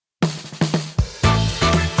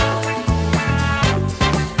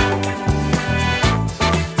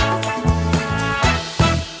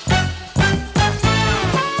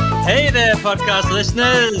podcast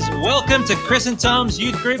listeners. Welcome to Chris and Tom's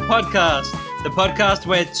Youth Group Podcast, the podcast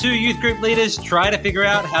where two youth group leaders try to figure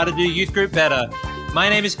out how to do youth group better. My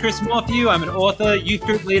name is Chris Morphew. I'm an author, youth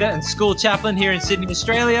group leader, and school chaplain here in Sydney,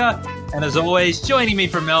 Australia. And as always, joining me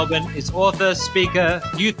from Melbourne is author, speaker,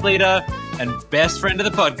 youth leader, and best friend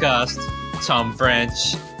of the podcast, Tom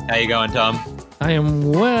French. How you going, Tom? I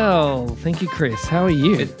am well. Thank you, Chris. How are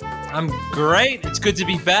you? I'm great. It's good to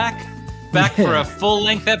be back. Back for a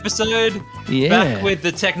full-length episode. Yeah. Back with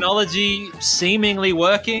the technology seemingly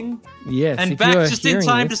working. Yes. And back just in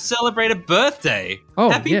time to celebrate a birthday. Oh,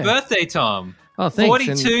 Happy birthday, Tom. Oh, thanks.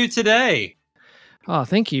 42 today. Oh,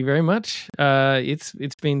 thank you very much.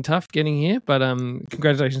 It's been tough getting here, but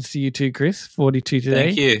congratulations to you too, Chris. 42 today.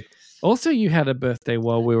 Thank you. Also, you had a birthday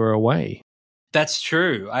while we were away. That's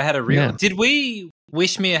true. I had a real... Yeah. Did we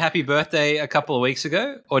wish me a happy birthday a couple of weeks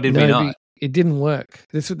ago, or did we not? It didn't work.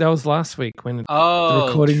 That was last week when the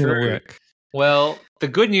recording didn't work. Well, the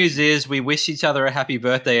good news is we wish each other a happy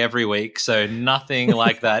birthday every week, so nothing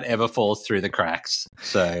like that ever falls through the cracks.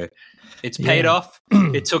 So it's paid off.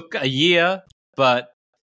 It took a year, but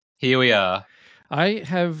here we are. I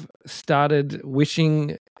have started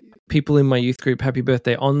wishing people in my youth group happy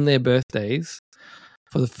birthday on their birthdays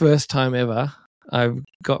for the first time ever. I've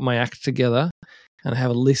got my act together and I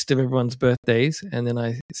have a list of everyone's birthdays, and then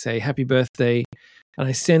I say happy birthday, and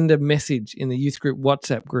I send a message in the youth group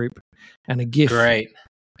WhatsApp group and a GIF. Great.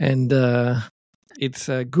 And it's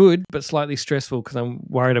good but slightly stressful because I'm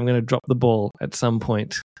worried I'm going to drop the ball at some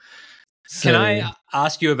point. So, can I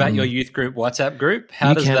ask you about your youth group WhatsApp group?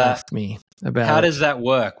 How does that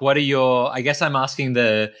work? What are your... I guess I'm asking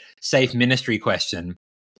the safe ministry question.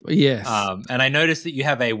 Yes. And I noticed that you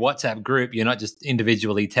have a WhatsApp group. You're not just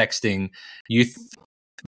individually texting youth.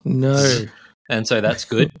 No. And so that's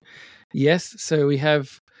good. Yes. So we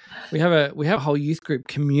have a whole youth group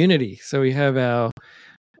community. So we have our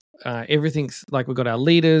everything's like we've got our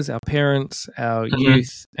leaders, our parents, our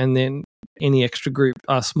youth, and then any extra group.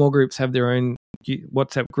 Our small groups have their own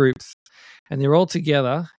WhatsApp groups, and they're all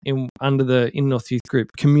together under the In North Youth Group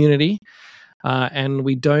community. And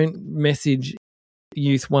we don't message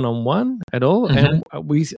youth one-on-one at all, and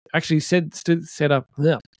we actually stood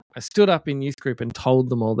up in youth group and told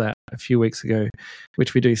them all that a few weeks ago,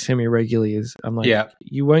 which we do semi-regularly. Is I'm like,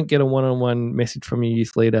 you won't get a one-on-one message from your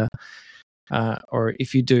youth leader, or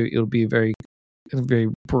if you do, it'll be very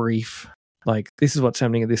brief, like this is what's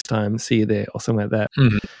happening at this time, see you there, or something like that.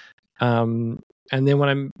 And then when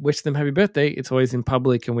I wish them happy birthday, it's always in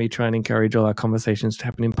public, and we try and encourage all our conversations to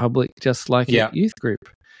happen in public, just like a youth group.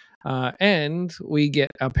 And we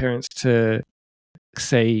get our parents to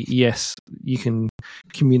say, yes, you can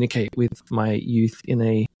communicate with my youth in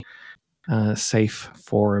a safe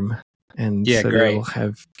forum. And so they'll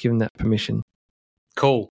have given that permission.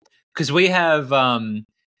 Cool. Because we have, in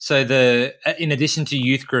addition to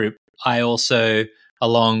youth group, I also,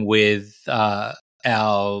 along with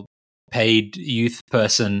our paid youth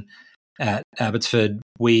person at Abbotsford,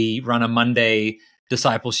 we run a Monday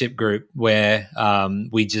discipleship group where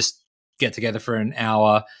we just get together for an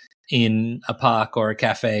hour in a park or a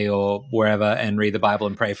cafe or wherever and read the Bible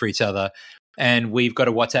and pray for each other. And we've got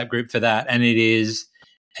a WhatsApp group for that. And it is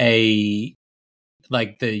the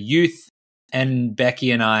youth and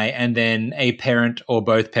Becky and I, and then a parent or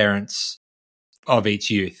both parents of each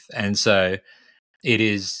youth. And so it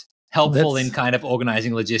is helpful in kind of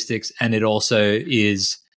organizing logistics. And it also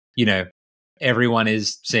is, everyone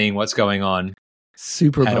is seeing what's going on.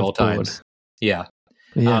 Super at all times. Yeah.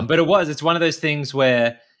 But it's one of those things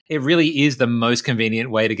where it really is the most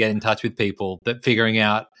convenient way to get in touch with people, but figuring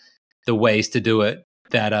out the ways to do it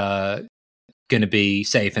that are going to be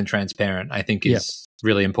safe and transparent, I think is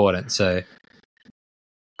really important. So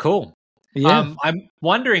cool. Yeah. I'm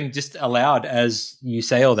wondering just aloud as you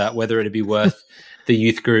say all that, whether it'd be worth the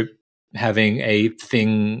youth group having a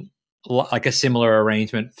thing like a similar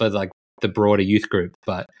arrangement for like the broader youth group,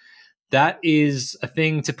 but that is a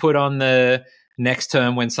thing to put on the next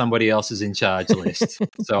term when somebody else is in charge list.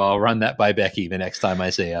 So I'll run that by Becky the next time I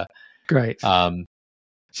see her. Great.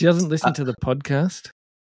 She doesn't listen to the podcast?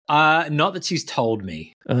 Not that she's told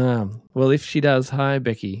me. Well, if she does, hi,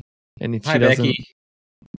 Becky. And if hi, she doesn't, Becky.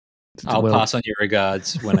 I'll pass on your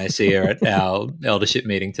regards when I see her at our eldership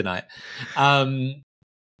meeting tonight.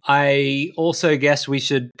 I also guess we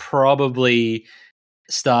should probably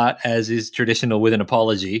start, as is traditional, with an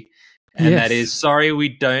apology. And that is, sorry, we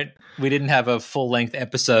didn't have a full-length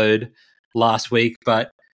episode last week,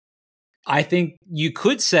 but I think you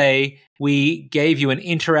could say we gave you an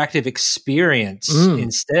interactive experience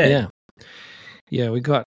instead. Yeah, we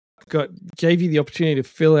got gave you the opportunity to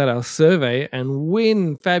fill out our survey and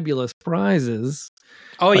win fabulous prizes.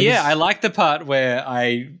 Oh, yeah. I like the part where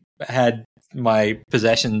I had my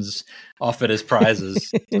possessions offered as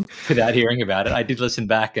prizes without hearing about it. I did listen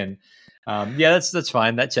back and that's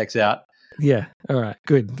fine. That checks out. Yeah. All right.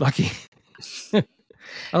 Good. Lucky.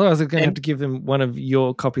 Otherwise, I'm going to have to give them one of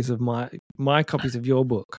your copies of my copies of your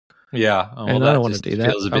book. Yeah. Oh, and I don't want to do that.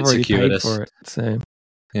 Feels a bit I've already circuitous. paid for it. So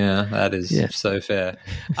yeah, that is so fair.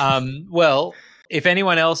 Well, if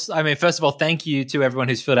anyone else, I mean, first of all, thank you to everyone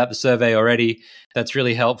who's filled out the survey already. That's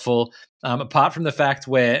really helpful. Apart from the fact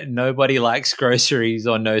where nobody likes groceries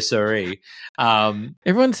or no siree.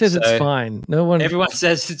 Everyone says it's fine. Everyone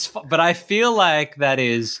says it's fine, but I feel like that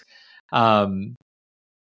is,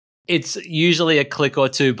 it's usually a click or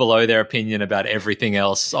two below their opinion about everything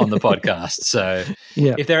else on the podcast. So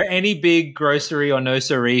if there are any big grocery or no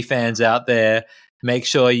siree fans out there, make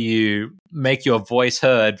sure you make your voice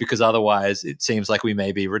heard, because otherwise it seems like we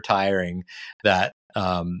may be retiring that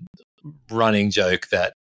running joke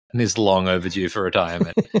that is long overdue for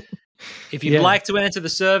retirement. If you'd like to answer the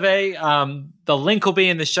survey, the link will be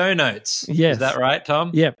in the show notes. Yes. Is that right,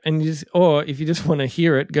 Tom? Yep. And or if you just want to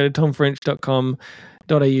hear it, go to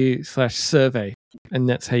tomfrench.com.au/survey, and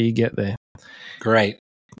that's how you get there. Great.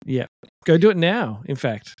 Yeah. Go do it now, in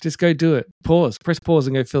fact. Just go do it. Press pause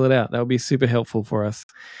and go fill it out. That will be super helpful for us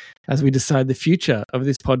as we decide the future of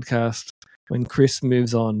this podcast when Chris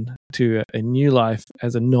moves on to a new life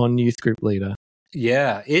as a non-youth group leader.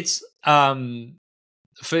 Yeah. It's,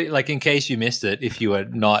 for, like, in case you missed it, if you were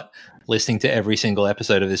not listening to every single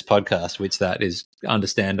episode of this podcast, which that is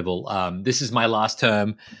understandable, this is my last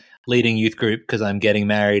term leading youth group because I'm getting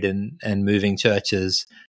married and moving churches.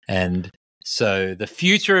 And so the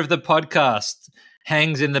future of the podcast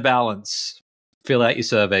hangs in the balance. Fill out your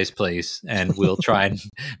surveys, please, and we'll try and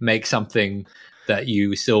make something that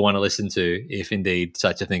you still want to listen to, if indeed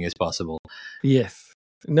such a thing is possible. Yes.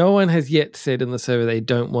 No one has yet said in the survey they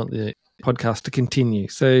don't want the podcast to continue.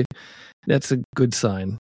 So that's a good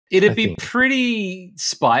sign. It'd be pretty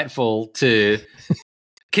spiteful to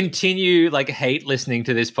continue, like, hate listening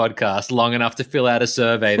to this podcast long enough to fill out a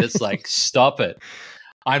survey that's like, stop it.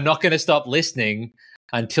 I'm not going to stop listening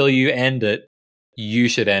until you end it. You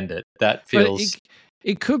should end it. That feels...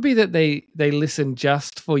 It could be that they listen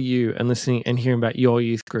just for you and listening and hearing about your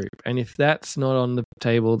youth group. And if that's not on the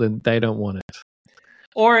table, then they don't want it.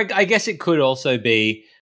 Or I guess it could also be,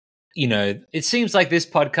 you know, it seems like this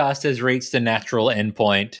podcast has reached a natural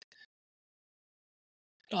endpoint.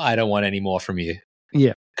 I don't want any more from you.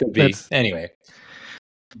 Yeah. Could be. Anyway.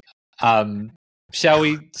 Shall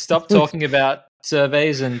we stop talking about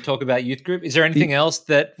surveys and talk about youth group? Is there anything else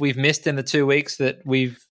that we've missed in the 2 weeks that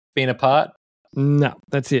we've been apart? No,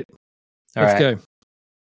 that's it. Let's go.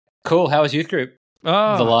 Cool. How was youth group?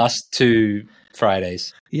 Oh, the last 2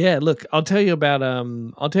 Fridays. Yeah, look, I'll tell you about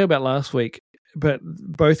last week, but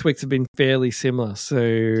both weeks have been fairly similar, so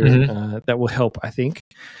that will help, I think.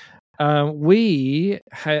 We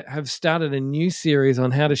have started a new series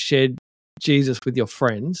on how to share Jesus with your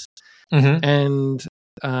friends, and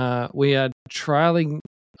we are trialing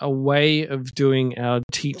a way of doing our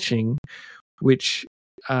teaching, which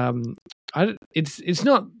it's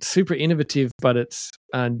not super innovative, but it's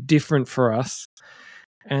different for us.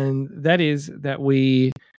 And that is that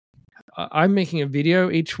I'm making a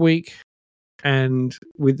video each week and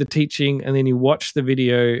with the teaching, and then you watch the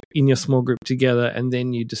video in your small group together and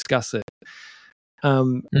then you discuss it.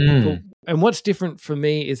 And what's different for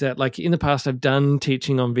me is that, like, in the past I've done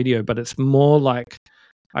teaching on video, but it's more like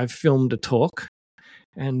I've filmed a talk.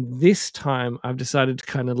 And this time I've decided to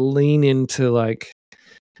kind of lean into, like,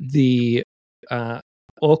 the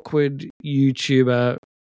awkward YouTuber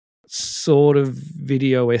sort of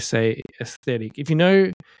video essay aesthetic. Do you know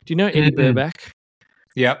Eddie Burback?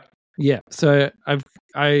 Yep. Yeah. So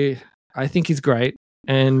I think he's great,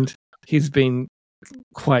 and he's been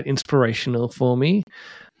quite inspirational for me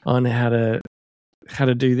on how to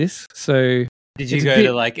do this. So did you go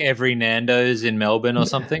to, like, every Nando's in Melbourne or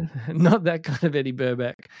something? Not that kind of Eddie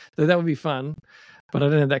Burback. So that would be fun, but I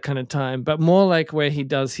don't have that kind of time. But more like where he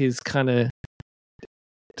does his kind of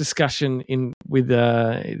discussion with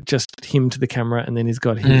just him to the camera, and then he's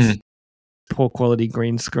got his poor quality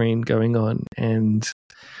green screen going on, and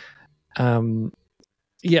so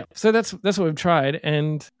that's what we've tried,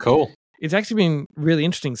 and cool. It's actually been really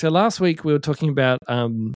interesting. So last week we were talking about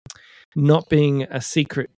not being a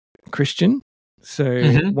secret Christian. So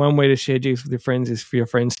one way to share Jesus with your friends is for your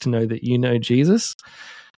friends to know that you know Jesus.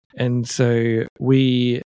 And so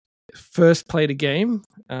we first played a game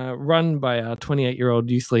run by our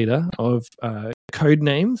 28-year-old youth leader of code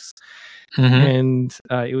names, and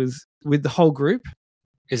it was with the whole group.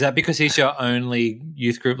 Is that because he's your only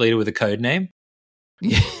youth group leader with a code name?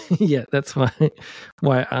 Yeah, that's why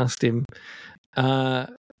I asked him.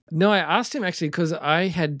 No, I asked him actually because I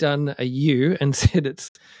had done a U and said it's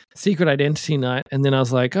secret identity night, and then I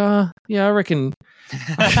was like, oh, yeah, I reckon.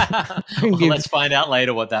 Let's find out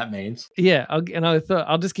later what that means. Yeah, and I thought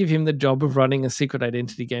I'll just give him the job of running a secret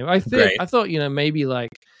identity game. I thought, maybe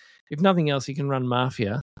like if nothing else, he can run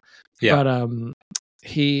Mafia. Yeah,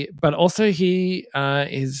 but also he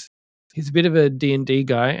is he's a bit of a D&D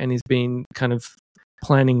guy, and he's been kind of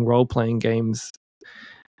planning role playing games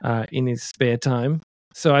in his spare time.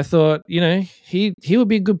 So I thought, he would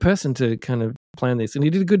be a good person to kind of plan this, and he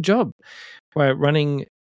did a good job by running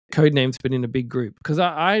Codenames, but in a big group. Because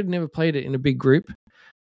I'd never played it in a big group.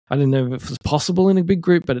 I didn't know if it was possible in a big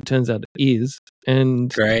group, but it turns out it is.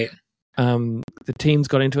 And great. The teams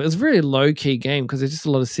got into it. It was a very low key game because there's just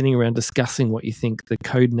a lot of sitting around discussing what you think the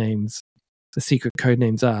secret code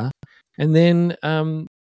names are, and then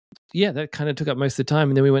that kind of took up most of the time.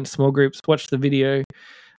 And then we went to small groups, watched the video.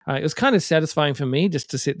 It was kind of satisfying for me just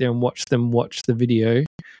to sit there and watch them watch the video.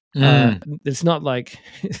 It's not like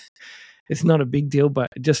it's not a big deal, but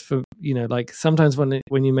just for like sometimes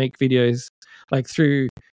when you make videos, like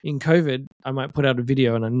in COVID, I might put out a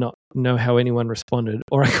video and I not know how anyone responded,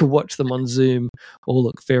 or I could watch them on Zoom or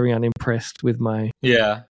look very unimpressed with my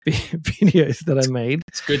videos that I made.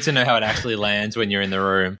 It's good to know how it actually lands when you're in the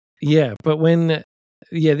room. Yeah, but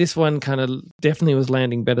this one kind of definitely was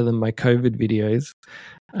landing better than my COVID videos.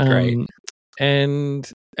 Great.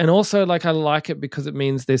 And also, like, I like it because it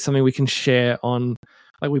means there's something we can share on,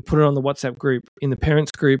 like, we put it on the WhatsApp group, in the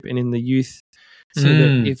parents group and in the youth, so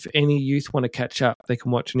that if any youth want to catch up, they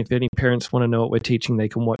can watch, and if any parents want to know what we're teaching, they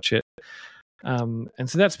can watch it. And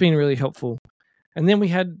so that's been really helpful. And then we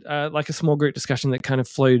had like a small group discussion that kind of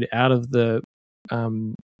flowed out of the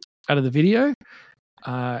video.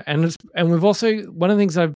 And we've also, one of the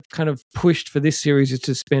things I've kind of pushed for this series is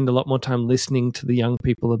to spend a lot more time listening to the young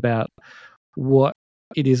people about what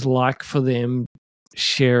it is like for them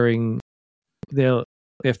sharing their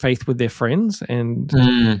faith with their friends, and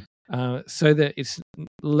so that it's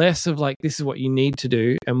less of like, this is what you need to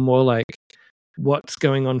do, and more like, what's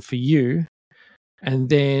going on for you, and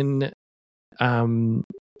then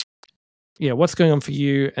what's going on for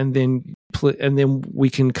you, and then we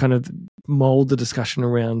can kind of mold the discussion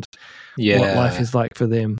around what life is like for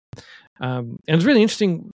them. And it's really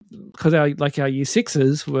interesting because our year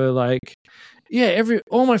sixes were like,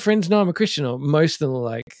 all my friends know I'm a Christian, or most of them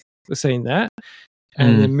were saying that.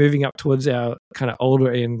 And then moving up towards our kind of older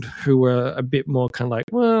end, who were a bit more kind of like,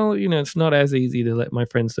 well, it's not as easy to let my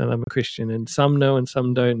friends know I'm a Christian, and some know and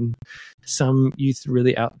some don't. And some youth are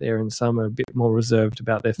really out there, and some are a bit more reserved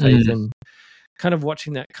about their faith. And kind of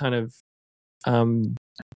watching that kind of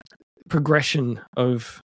progression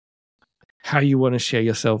of how you want to share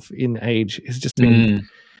yourself in age has just been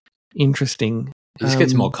interesting. It just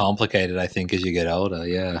gets more complicated, I think, as you get older.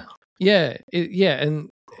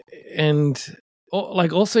 And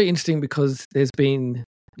like also interesting because there's been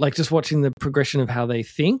like just watching the progression of how they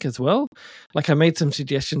think as well. Like I made some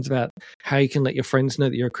suggestions about how you can let your friends know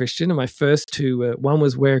that you're a Christian. And my first two, one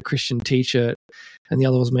was wear a Christian t-shirt, and the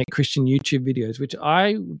other was make Christian YouTube videos, which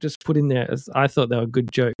I just put in there as I thought they were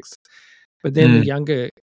good jokes. But then the younger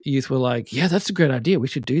youth were like, yeah, that's a great idea. We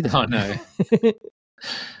should do that. Oh, no.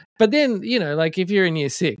 But then, like if you're in year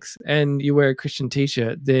 6 and you wear a Christian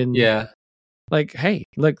t-shirt, then like, hey,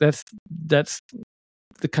 like that's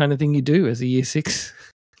the kind of thing you do as a year 6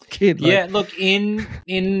 kid. Like, look,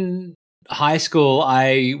 in high school,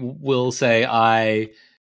 I will say I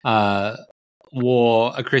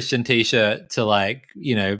wore a Christian t-shirt to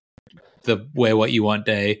the Wear What You Want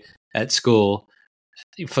Day at school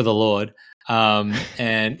for the Lord.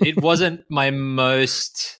 And it wasn't my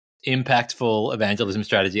most impactful evangelism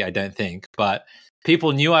strategy, I don't think, but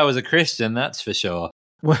people knew I was a Christian, that's for sure.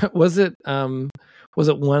 Was it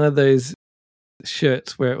one of those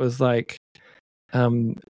shirts where it was like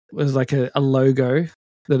a logo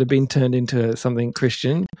that had been turned into something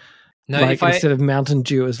Christian? No, like instead of Mountain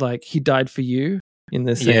Dew, it was like, he died for you in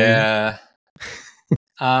the same. Yeah.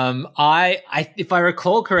 If I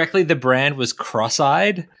recall correctly, the brand was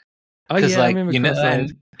Cross-Eyed. Oh yeah, I remember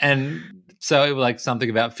Cross-Eyed. And so it was like something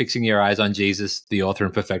about fixing your eyes on Jesus, the author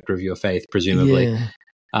and perfecter of your faith, presumably.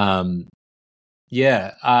 To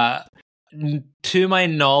my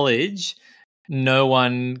knowledge, no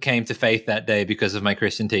one came to faith that day because of my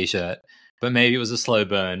Christian t-shirt, but maybe it was a slow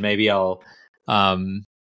burn. Maybe I'll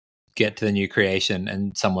get to the new creation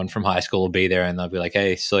and someone from high school will be there and they'll be like,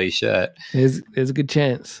 hey, saw your shirt. There's a good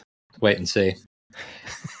chance. Wait and see.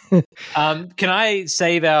 Can I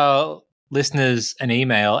save our listeners an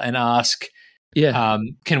email and ask,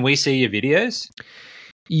 can we see your videos?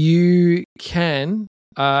 You can.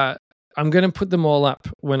 I'm going to put them all up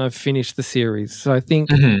when I've finished the series. So I think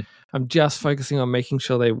I'm just focusing on making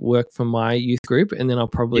sure they work for my youth group, and then I'll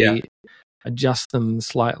probably adjust them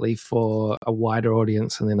slightly for a wider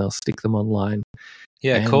audience, and then I'll stick them online.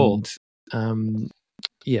 Yeah, cool. Then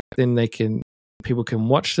people can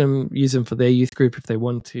watch them, use them for their youth group if they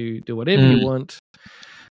want to do whatever you want.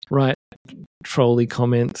 Write trolly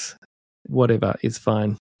comments, whatever is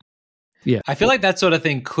fine. Yeah. I feel like that sort of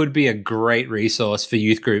thing could be a great resource for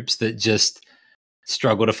youth groups that just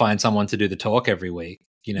struggle to find someone to do the talk every week.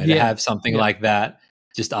 To have something like that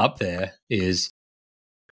just up there is,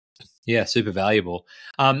 super valuable.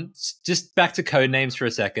 Just back to Codenames for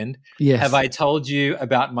a second. Yes. Have I told you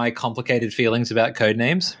about my complicated feelings about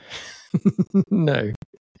Codenames? No.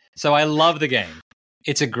 So I love the game.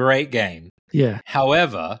 It's a great game. Yeah.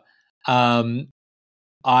 However,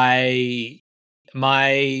 my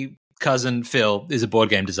cousin Phil is a board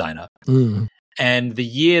game designer. And the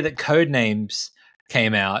year that Codenames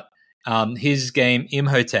came out, his game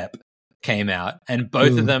Imhotep came out, and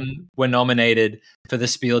both of them were nominated for the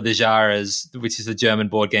Spiel des Jahres, which is the German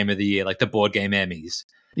board game of the year, like the board game Emmys.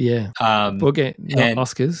 Yeah. Board game, not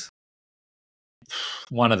Oscars.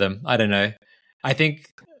 One of them. I don't know. I think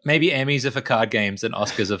maybe Emmys are for card games and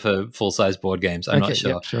Oscars are for full-size board games. I'm not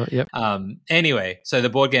sure. Yep, sure. Yep. Anyway, so the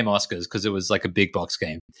board game Oscars, because it was like a big box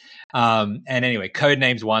game. And anyway,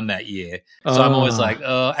 Codenames won that year. So I'm always like,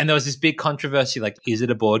 and there was this big controversy, like, is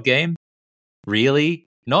it a board game? Really?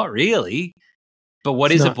 Not really. But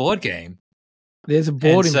what is a board game? There's a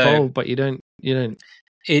board involved, but you don't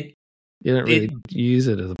really use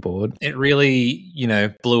it as a board. It really,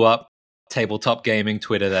 blew up tabletop gaming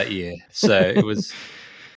Twitter that year. So it was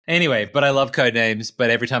anyway, but I love Codenames, but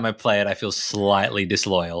every time I play it I feel slightly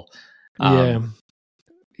disloyal. So,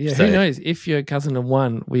 who knows? If your cousin had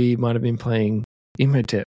won, we might have been playing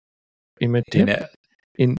Imhotep. Imhotep,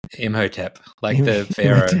 like the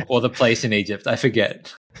pharaoh or the place in Egypt. I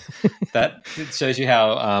forget. That shows you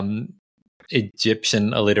how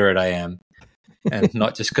Egyptian illiterate I am, and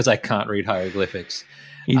not just because I can't read hieroglyphics.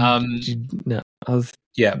 Keep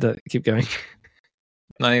going.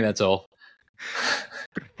 I think that's all.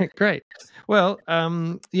 Great. Well,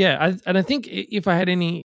 I think if I had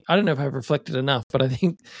any, I don't know if I've reflected enough, but I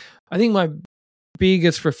think my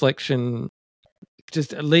biggest reflection,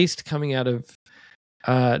 just at least coming out of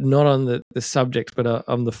not on the subject but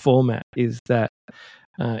on the format, is that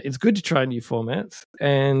it's good to try new formats,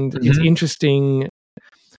 and it's interesting,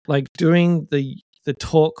 like doing the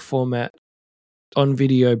talk format on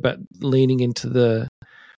video, but leaning into the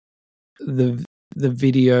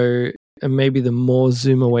video and maybe the more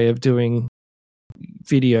Zoomer way of doing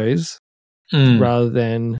videos rather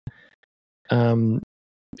than the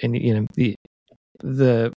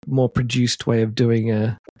more produced way of doing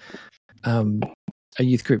a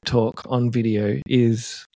youth group talk on video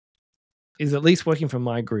is at least working for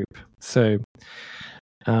my group. So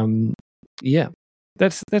that's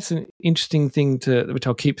an interesting thing which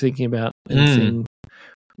I'll keep thinking about and seeing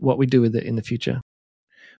what we do with it in the future.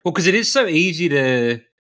 Well, because it is so easy to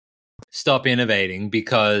stop innovating,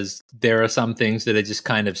 because there are some things that are just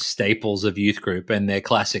kind of staples of youth group and they're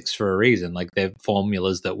classics for a reason, like they're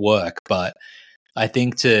formulas that work. But I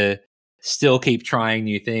think to still keep trying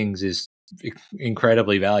new things is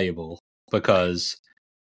incredibly valuable, because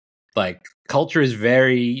like culture is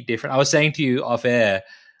very different. I was saying to you off air,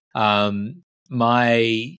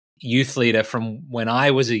 my youth leader from when I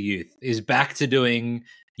was a youth is back to doing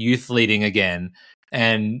youth leading again.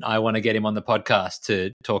 And I want to get him on the podcast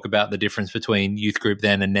to talk about the difference between youth group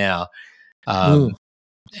then and now.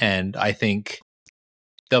 And I think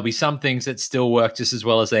there'll be some things that still work just as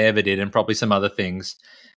well as they ever did, and probably some other things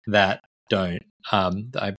that don't.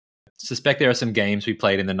 I suspect there are some games we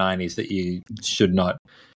played in the 90s that you should not.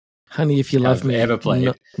 Honey, if you love me, ever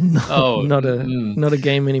played. Not a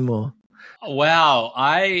game anymore. Wow,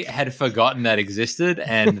 I had forgotten that existed,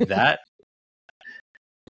 and that.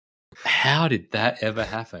 How did that ever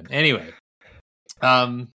happen? Anyway,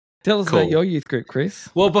 tell us about your youth group, Chris.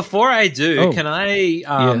 Well, before I do, can I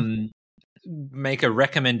make a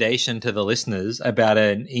recommendation to the listeners about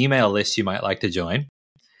an email list you might like to join?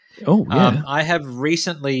 Oh, yeah. I have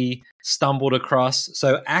recently stumbled across,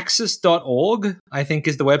 so axis.org, I think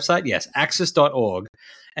is the website. Yes, axis.org.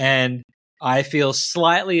 And I feel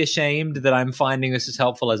slightly ashamed that I'm finding this as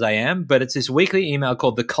helpful as I am, but it's this weekly email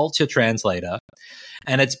called The Culture Translator.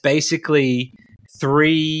 And it's basically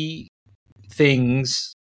 3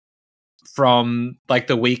 things from like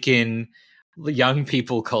the week in young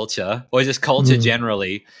people culture or just culture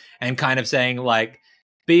generally, and kind of saying like,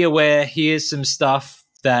 be aware, here's some stuff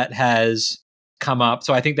that has come up.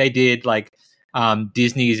 So I think they did like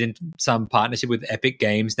Disney's in some partnership with Epic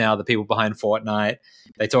Games now, the people behind Fortnite.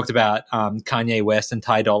 They talked about Kanye West and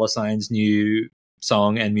Ty Dolla $ign's new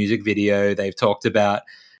song and music video. They've talked about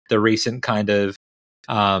the recent kind of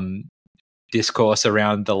discourse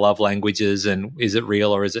around the love languages and is it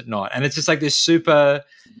real or is it not? And it's just like this super,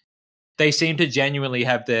 they seem to genuinely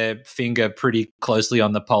have their finger pretty closely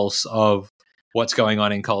on the pulse of what's going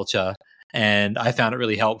on in culture. And I found it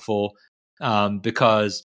really helpful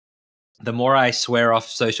because the more I swear off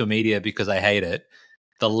social media because I hate it,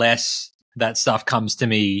 the less that stuff comes to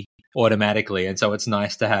me automatically. And so it's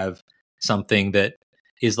nice to have something that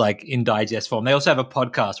is like in digest form. They also have a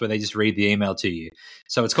podcast where they just read the email to you.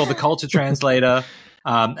 So it's called The Culture Translator,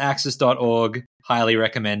 access.org, highly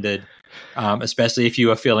recommended, especially if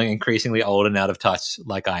you are feeling increasingly old and out of touch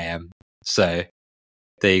like I am. So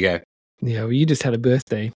there you go. Yeah, well, you just had a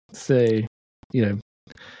birthday. So,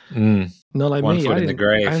 not like one me. foot in the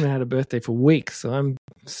grave. I haven't had a birthday for weeks, so I'm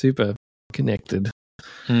super connected.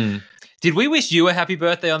 Did we wish you a happy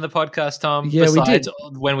birthday on the podcast, Tom? Yeah, we did.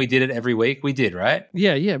 When we did it every week, we did, right?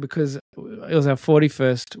 Yeah, because it was our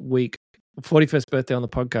 41st birthday on the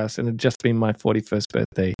podcast, and it had just been my 41st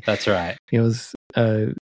birthday. That's right.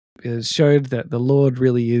 It showed that the Lord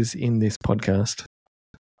really is in this podcast.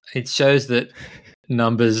 It shows that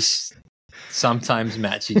numbers sometimes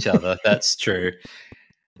match each other. That's true.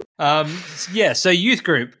 So youth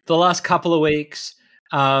group, the last couple of weeks,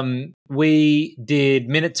 we did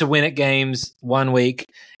Minute to Win It games one week,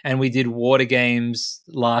 and we did water games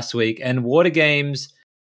last week. And water games,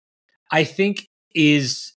 I think,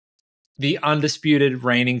 is the undisputed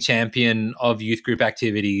reigning champion of youth group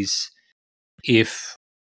activities. If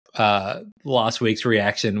last week's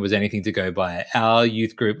reaction was anything to go by, our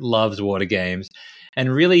youth group loves water games.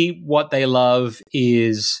 And really what they love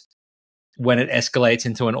is when it escalates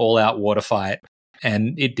into an all-out water fight.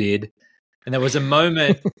 And it did. And there was a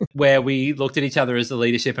moment where we looked at each other as the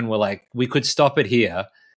leadership and were like, we could stop it here.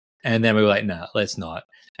 And then we were like, no, let's not.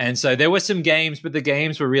 And so there were some games, but the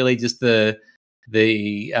games were really just the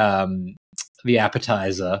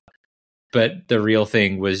appetizer. But the real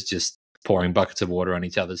thing was just pouring buckets of water on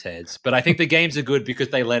each other's heads. But I think the games are good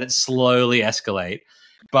because they let it slowly escalate.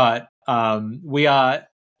 But we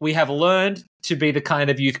have learned to be the kind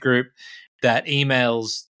of youth group that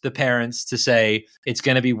emails the parents to say it's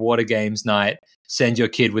going to be water games night. Send your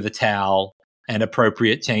kid with a towel and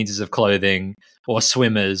appropriate changes of clothing or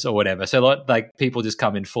swimmers or whatever. So like people just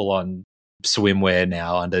come in full on swimwear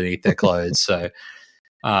now underneath their clothes. So,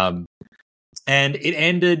 and it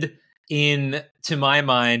ended in, to my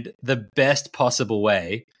mind, the best possible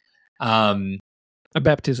way. A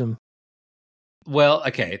baptism. Well,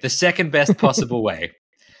 okay, the second best possible way.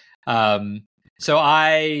 So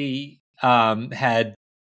I had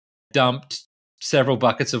dumped several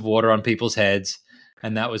buckets of water on people's heads,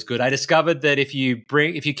 and that was good. I discovered that if you're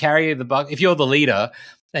the leader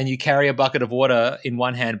and you carry a bucket of water in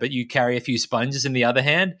one hand, but you carry a few sponges in the other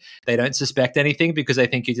hand, they don't suspect anything because they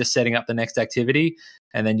think you're just setting up the next activity,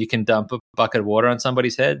 and then you can dump a bucket of water on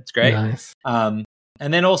somebody's head. It's great. Nice. And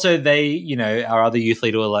then also they, our other youth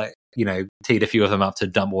leader were like, teed a few of them up to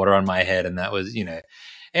dump water on my head, and that was,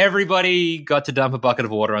 everybody got to dump a bucket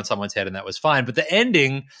of water on someone's head, and that was fine. But the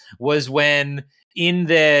ending was when, in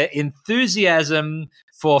their enthusiasm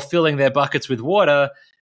for filling their buckets with water,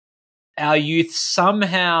 our youth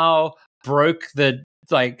somehow broke the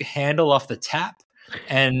handle off the tap,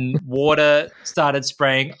 and water started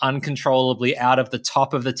spraying uncontrollably out of the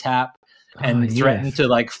top of the tap and threatened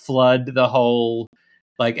to flood the whole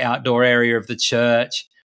outdoor area of the church.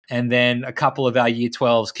 And then a couple of our year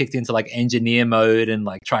 12s kicked into engineer mode and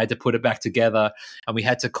tried to put it back together. And we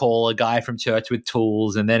had to call a guy from church with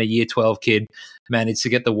tools. And then a year 12 kid managed to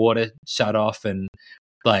get the water shut off. And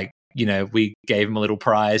we gave him a little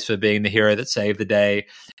prize for being the hero that saved the day.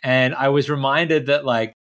 And I was reminded that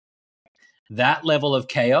that level of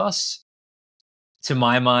chaos, to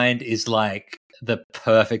my mind, is the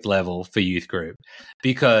perfect level for youth group,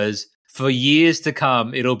 because for years to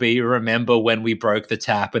come, it'll be, remember when we broke the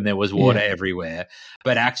tap and there was water everywhere.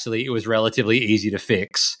 But actually, it was relatively easy to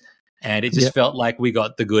fix. And it just felt like we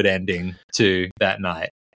got the good ending to that night.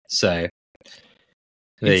 So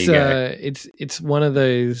there you go. It's one of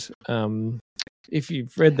those, if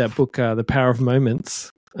you've read that book, The Power of Moments,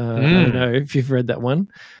 I don't know if you've read that one.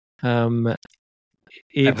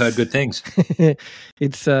 I've heard good things.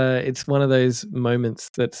 It's one of those moments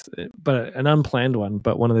that's, but an unplanned one,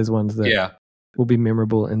 but one of those ones that will be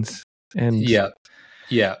memorable and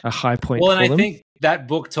Yeah. a high point Well, for and I them. think that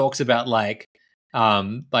book talks about like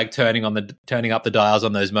turning up the dials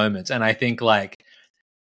on those moments. And I think like,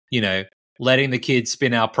 you know, letting the kids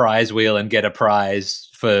spin our prize wheel and get a prize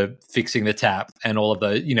for fixing the tap and all of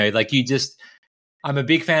those, you know, like I'm a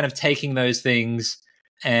big fan of taking those things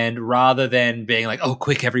and rather than being like, oh,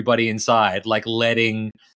 quick, everybody inside, like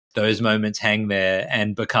letting those moments hang there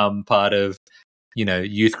and become part of, you know,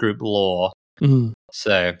 youth group lore. Mm,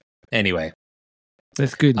 So anyway,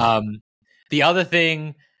 that's good. the other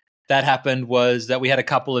thing that happened was that we had a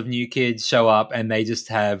couple of new kids show up and they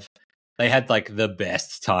had like the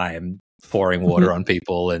best time pouring water on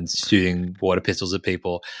people and shooting water pistols at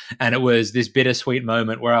people. And it was this bittersweet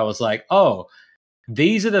moment where I was like, oh,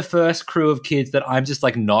 these are the first crew of kids that I'm just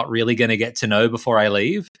like not really going to get to know before I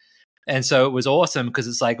leave. And so it was awesome because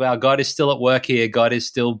it's like, wow, God is still at work here. God is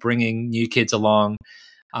still bringing new kids along.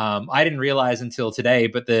 I didn't realize until today,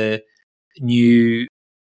 but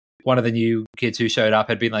one of the new kids who showed up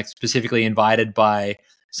had been like specifically invited by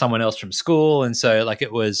someone else from school. And so like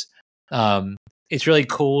it was, it's really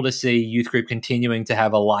cool to see youth group continuing to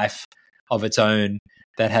have a life of its own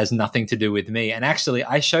that has nothing to do with me. And actually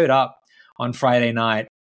I showed up on Friday night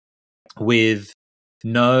with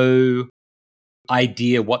no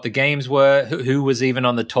idea what the games were, who was even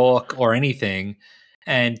on the talk or anything.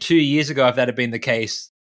 And 2 years ago, if that had been the case,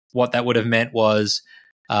 what that would have meant was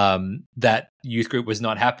that youth group was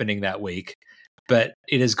not happening that week. But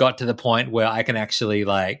it has got to the point where I can actually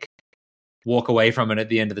like walk away from it at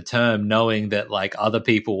the end of the term knowing that like other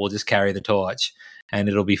people will just carry the torch and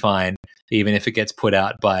it'll be fine, even if it gets put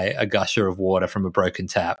out by a gusher of water from a broken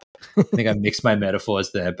tap. I think I mixed my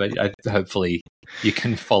metaphors there, but hopefully you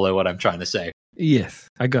can follow what I'm trying to say. Yes,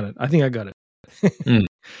 I got it. I think I got it. And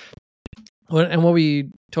what were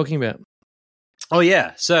you talking about? Oh,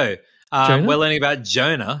 yeah. So we're learning about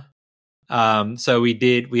Jonah. So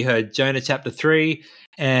we heard Jonah chapter 3,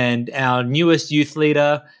 and our newest youth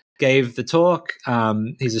leader gave the talk.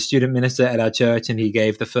 He's a student minister at our church, and he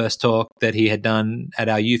gave the first talk that he had done at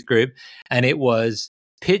our youth group. And it was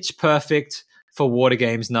pitch perfect for Water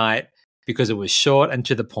Games night because it was short and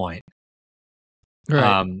to the point.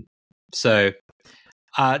 Right. So,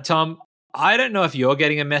 Tom, I don't know if you're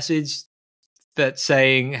getting a message that's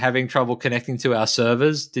saying having trouble connecting to our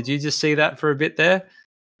servers. Did you just see that for a bit there?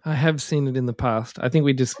 I have seen it in the past. I think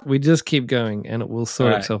we just keep going and it will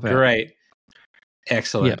sort itself out. Great.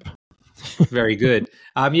 Excellent. Yep. Very good.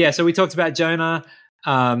 So we talked about Jonah,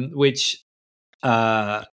 which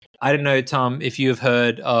I don't know, Tom, if you've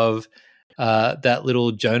heard of that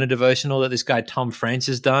little Jonah devotional that this guy Tom French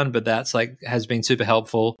has done, but that's like has been super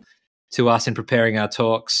helpful to us in preparing our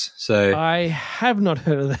talks. So I have not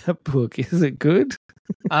heard of that book. Is it good?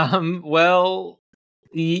 Well,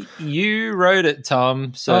 you wrote it,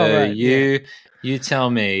 Tom. So you tell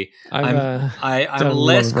me. I'm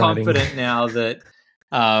less confident now that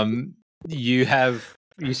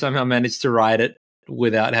you somehow managed to write it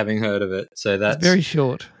without having heard of it. So that's it's very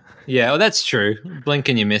short. Yeah, well, that's true. Blink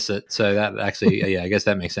and you miss it. So that actually, I guess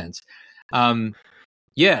that makes sense.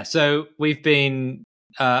 So we've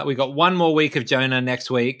got one more week of Jonah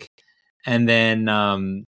next week, and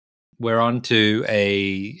then we're on to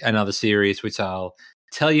another series, which I'll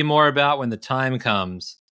tell you more about when the time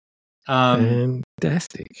comes.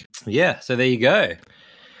 Fantastic. Yeah, so there you go.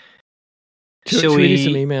 Should we do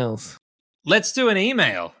some emails? Let's do an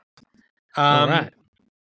email. All right.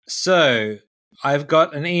 So I've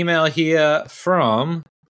got an email here from...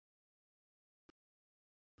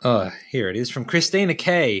 Oh, here it is, from Christina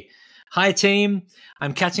K. Hi, team.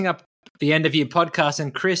 I'm catching up the end of your podcast,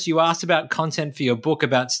 and Chris, you asked about content for your book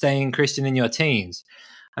about staying Christian in your teens.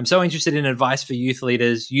 I'm so interested in advice for youth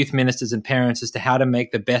leaders, youth ministers, and parents as to how to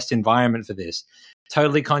make the best environment for this.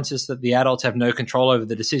 Totally conscious that the adults have no control over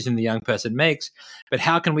the decision the young person makes, but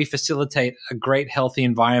how can we facilitate a great, healthy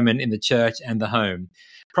environment in the church and the home?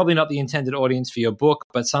 Probably not the intended audience for your book,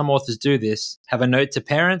 but some authors do this. Have a note to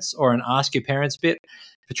parents or an ask your parents bit.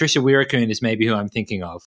 Patricia Weerakoon is maybe who I'm thinking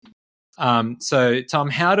of. So, Tom,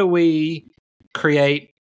 how do we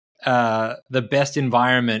create the best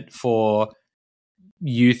environment for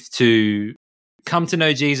youth to come to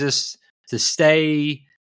know Jesus, to stay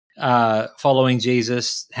following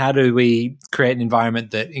Jesus? How do we create an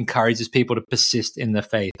environment that encourages people to persist in the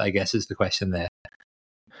faith, I guess is the question there.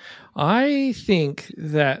 I think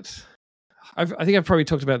that I've probably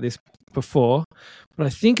talked about this before, but I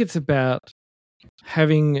think it's about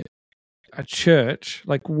having a church,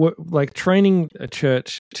 like training a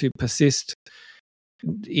church to persist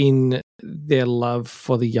in their love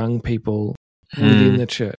for the young people within the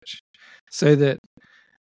church, so that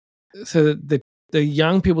the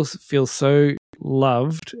young people feel so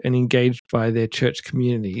loved and engaged by their church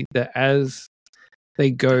community, that as they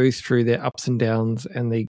go through their ups and downs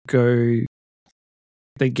and they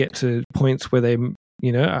get to points where they,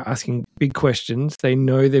 are asking big questions, they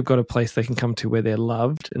know they've got a place they can come to where they're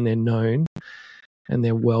loved and they're known and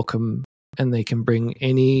they're welcome, and they can bring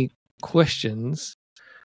any questions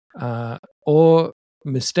or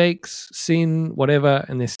mistakes, sin, whatever,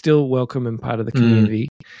 and they're still welcome and part of the community.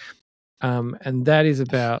 And that is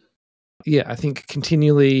about, I think,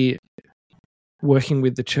 continually working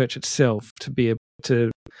with the church itself to be able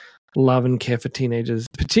to love and care for teenagers,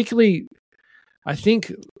 particularly, I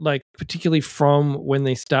think, particularly from when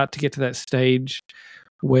they start to get to that stage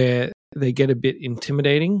where they get a bit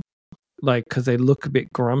intimidating, because they look a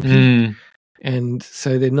bit grumpy. And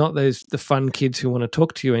so they're not the fun kids who want to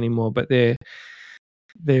talk to you anymore, but they're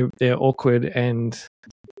awkward, and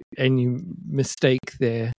you mistake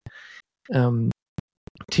their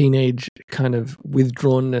teenage kind of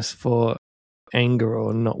withdrawnness for anger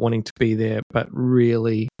or not wanting to be there, but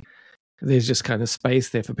really there's just kind of space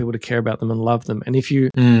there for people to care about them and love them. And if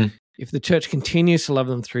the church continues to love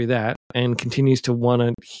them through that and continues to want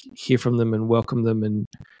to hear from them and welcome them and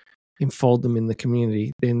enfold them in the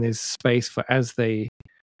community, then there's space for, as they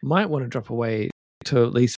might want to drop away, to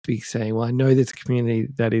at least be saying, well, I know there's a community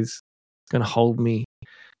that is going to hold me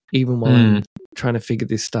even while I'm trying to figure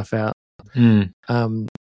this stuff out.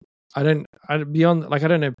 I don't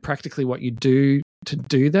know practically what you do to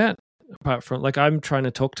do that, apart from, I'm trying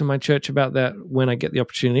to talk to my church about that when I get the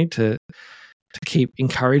opportunity to keep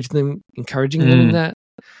encouraging them in that.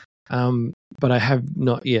 But I have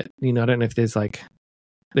not yet, I don't know if there's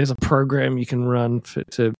a program you can run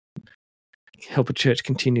to help a church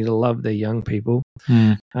continue to love their young people.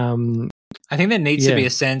 I think there needs to be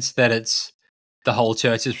a sense that it's the whole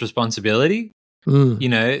church's responsibility.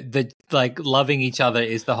 That loving each other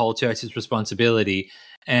is the whole church's responsibility,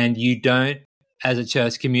 and you don't, as a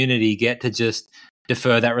church community, get to just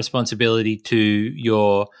defer that responsibility to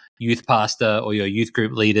your youth pastor or your youth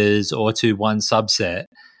group leaders or to one subset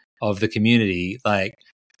of the community.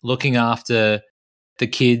 Looking after the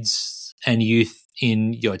kids and youth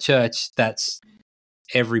in your church, that's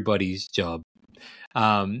everybody's job.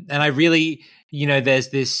 And I really, there's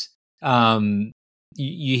this,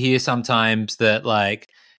 you hear sometimes that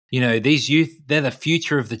these youth, they're the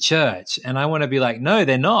future of the church. And I want to be like, no,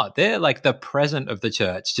 they're not. They're the present of the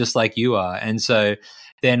church, just like you are. And so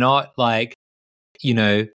they're not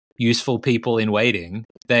useful people in waiting.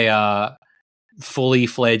 They are fully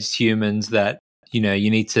fledged humans that, you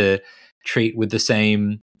need to treat with the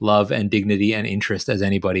same love and dignity and interest as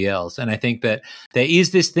anybody else. And I think that there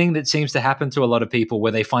is this thing that seems to happen to a lot of people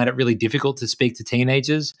where they find it really difficult to speak to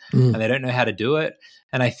teenagers and they don't know how to do it.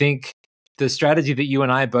 And I think the strategy that you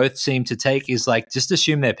and I both seem to take is just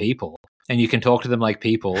assume they're people, and you can talk to them like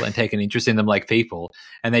people and take an interest in them like people.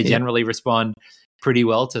 And they generally respond pretty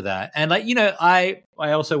well to that. And I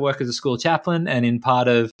also work as a school chaplain, and in part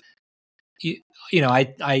of,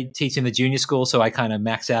 I teach in the junior school, so I kind of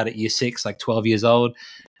max out at year 6, 12 years old.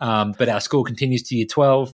 But our school continues to year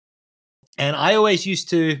 12. And I always used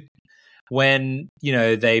to, when,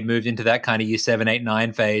 they moved into that kind of year 7, 8,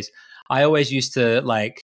 9 phase, I always used to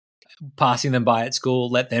passing them by at school,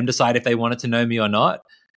 let them decide if they wanted to know me or not.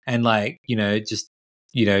 And not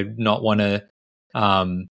want to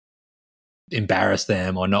embarrass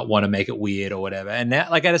them or not want to make it weird or whatever. And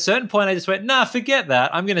now, at a certain point, I just went, nah, forget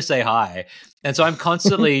that. I'm going to say hi. And so I'm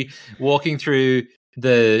constantly walking through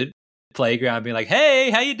the playground being like, hey,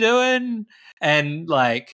 how you doing? And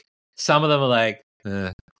some of them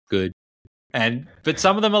are good. But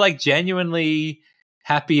some of them are genuinely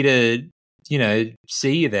happy to,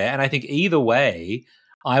 see you there. And I think either way,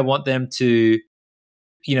 I want them to,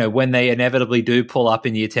 when they inevitably do pull up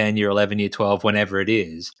in year 10, year 11, year 12, whenever it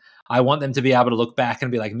is, I want them to be able to look back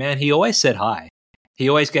and be like, man, he always said hi. He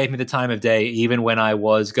always gave me the time of day, even when I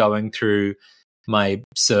was going through my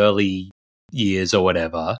surly years or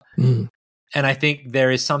whatever. And I think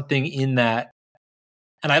there is something in that.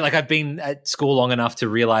 And I've been at school long enough to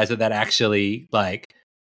realize that actually,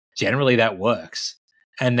 generally that works.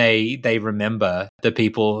 And they remember the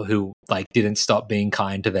people who didn't stop being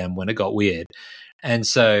kind to them when it got weird. And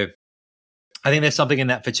so I think there's something in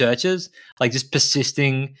that for churches, just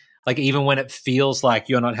persisting, even when it feels like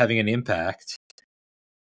you're not having an impact,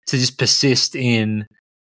 to just persist in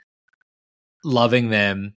loving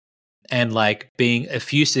them and being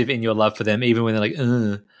effusive in your love for them, even when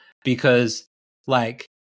they're because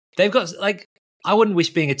they've got I wouldn't wish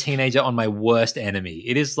being a teenager on my worst enemy.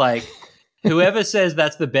 It is whoever says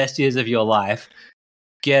that's the best years of your life,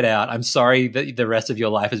 get out. I'm sorry that the rest of your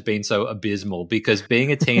life has been so abysmal, because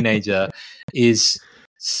being a teenager is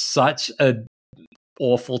such a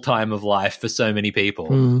awful time of life for so many people.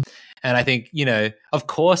 Mm. And I think, of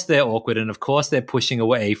course they're awkward, and of course they're pushing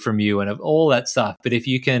away from you and all that stuff. But if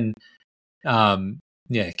you can,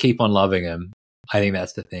 keep on loving them, I think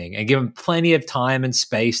that's the thing. And give them plenty of time and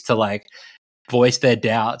space to like voice their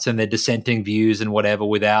doubts and their dissenting views and whatever,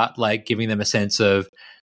 without like giving them a sense of,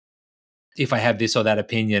 if I have this or that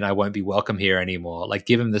opinion, I won't be welcome here anymore. Like,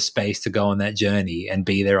 give them the space to go on that journey and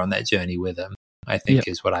be there on that journey with them, I think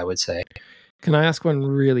is what I would say. Can I ask one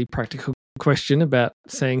really practical question about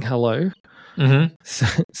saying hello? Mm-hmm.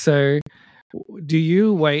 So, do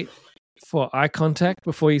you wait for eye contact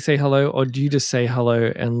before you say hello, or do you just say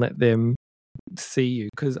hello and let them see you?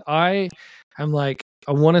 Because I am like,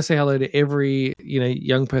 I want to say hello to every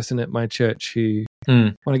young person at my church who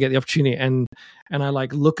want to get the opportunity, and I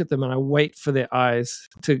like look at them and I wait for their eyes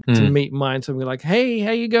to meet mine. So I'm like, hey,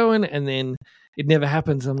 how you going? And then it never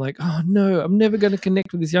happens. I'm like, oh no, I'm never going to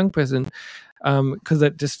connect with this young person, because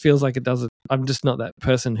it just feels like it doesn't. I'm just not that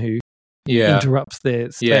person who interrupts their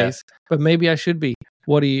space. Yeah. But maybe I should be.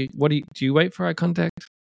 Do you wait for eye contact?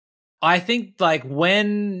 I think like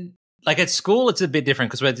when. Like at school, it's a bit different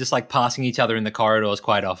because we're just like passing each other in the corridors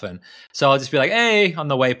quite often. So I'll just be like, hey, on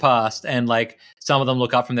the way past. And like some of them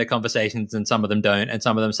look up from their conversations and some of them don't. And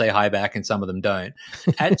some of them say hi back and some of them don't.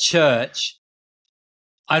 At church,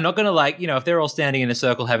 I'm not going to like, if they're all standing in a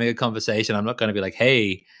circle having a conversation, I'm not going to be like,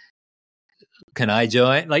 hey, can I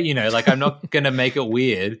join? Like, like I'm not going to make it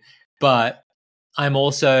weird. But I'm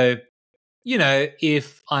also,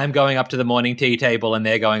 if I'm going up to the morning tea table and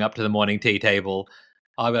they're going up to the morning tea table,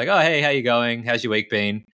 I'll be like, oh, hey, how you going? How's your week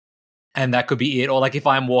been? And that could be it. Or like if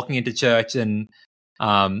I'm walking into church and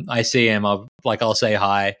I see him, I'll say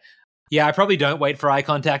hi. Yeah, I probably don't wait for eye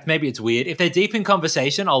contact. Maybe it's weird. If they're deep in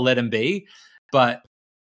conversation, I'll let them be. But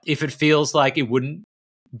if it feels like it wouldn't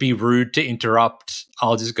be rude to interrupt,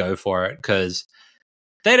 I'll just go for it, because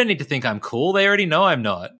they don't need to think I'm cool. They already know I'm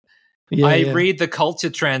not. I read the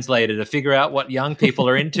Culture Translator to figure out what young people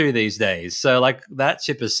are into these days. So like that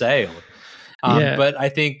ship has sailed. But I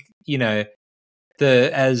think, the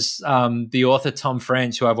author Tom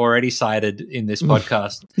French, who I've already cited in this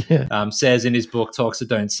podcast, says in his book, Talks That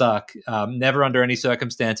Don't Suck, never under any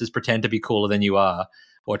circumstances pretend to be cooler than you are,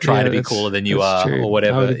 or try to be cooler than you are, true. Or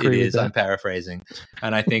whatever it is. I'm paraphrasing.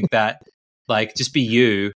 And I think that, like, just be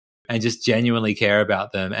you and just genuinely care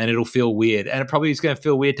about them, and it'll feel weird. And it probably is going to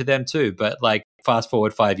feel weird to them too. But, like, fast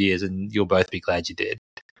forward 5 years and you'll both be glad you did.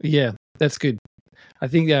 Yeah, that's good. I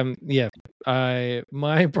think,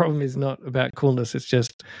 my problem is not about coolness. It's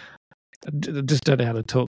just, I just don't know how to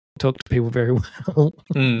talk to people very well.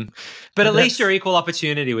 But at least you're equal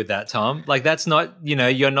opportunity with that, Tom. Like that's not,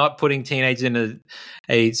 you're not putting teenagers in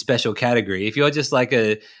a special category. If you're just like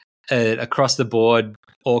a across the board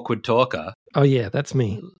awkward talker. Oh yeah, that's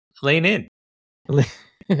me. Lean in.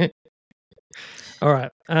 All right.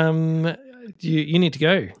 You need to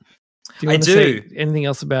go. Do you want to say anything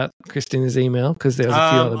else about Christina's email? Because there's a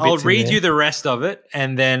few other bits. I'll read you the rest of it,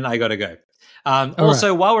 and then I got to go.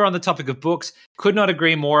 Also, while we're on the topic of books, could not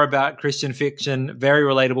agree more about Christian fiction. Very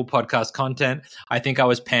relatable podcast content. I think I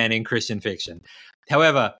was panning Christian fiction.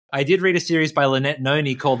 However, I did read a series by Lynette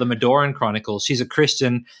Noni called The Medoran Chronicles. She's a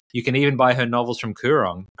Christian. You can even buy her novels from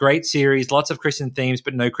Koorong. Great series, lots of Christian themes,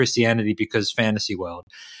 but no Christianity because fantasy world.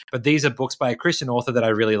 But these are books by a Christian author that I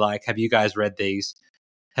really like. Have you guys read these?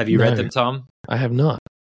 Have you read them, Tom? I have not.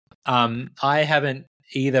 I haven't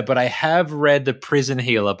either, but I have read The Prison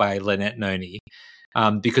Healer by Lynette Noni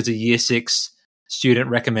because a Year 6 student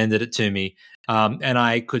recommended it to me. And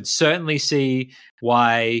I could certainly see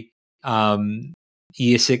why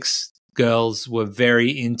Year 6 girls were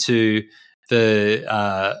very into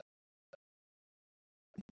the,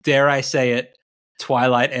 dare I say it,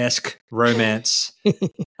 Twilight-esque romance.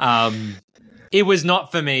 It was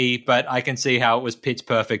not for me, but I can see how it was pitch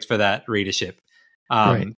perfect for that readership.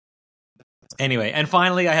 Right. Anyway, and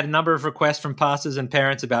finally, I had a number of requests from pastors and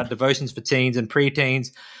parents about devotions for teens and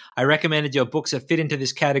preteens. I recommended your books that fit into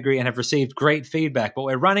this category and have received great feedback, but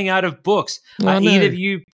we're running out of books. Are either of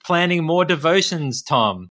you planning more devotions,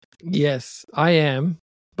 Tom? Yes, I am,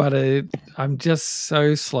 but I'm just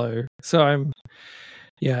so slow. So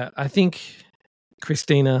I think,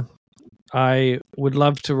 Christina, I would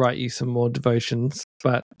love to write you some more devotions,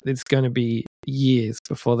 but it's going to be years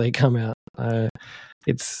before they come out. I'm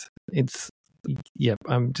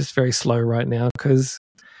just very slow right now because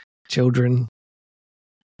children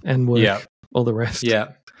and work, all the rest.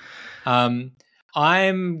 Yeah.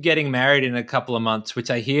 I'm getting married in a couple of months, which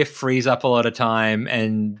I hear frees up a lot of time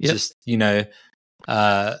and just,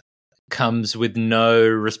 comes with no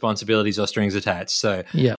responsibilities or strings attached. So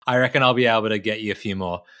Yeah. I reckon I'll be able to get you a few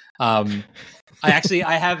more. I'd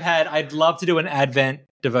love to do an Advent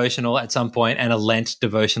devotional at some point and a Lent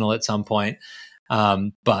devotional at some point.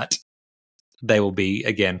 But they will be,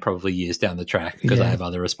 again, probably years down the track because I have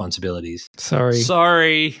other responsibilities.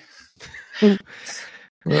 Sorry.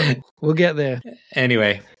 Well, we'll get there.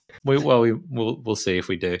 Anyway, we'll see if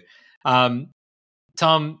we do.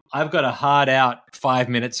 Tom, I've got a hard out 5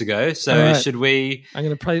 minutes ago, so should we? I'm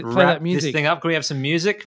going to play wrap that music. This thing up. Can we have some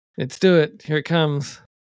music? Let's do it. Here it comes.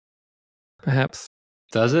 Perhaps.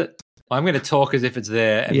 Does it? Well, I'm going to talk as if it's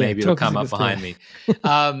there, and maybe it'll come up behind me.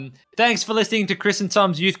 Thanks for listening to Chris and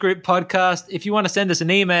Tom's Youth Group podcast. If you want to send us an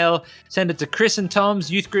email, send it to Chris and Tom's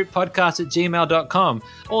Youth Group podcast @gmail.com.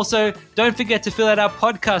 Also, don't forget to fill out our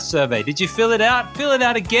podcast survey. Did you fill it out? Fill it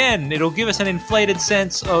out again. It'll give us an inflated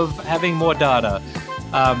sense of having more data.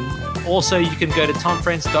 Also, you can go to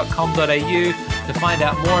tomfriends.com.au to find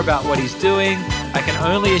out more about what he's doing. I can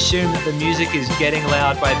only assume that the music is getting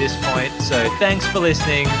loud by this point. So thanks for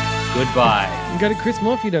listening. Goodbye. Go to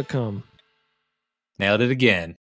chrismorphy.com. Nailed it again.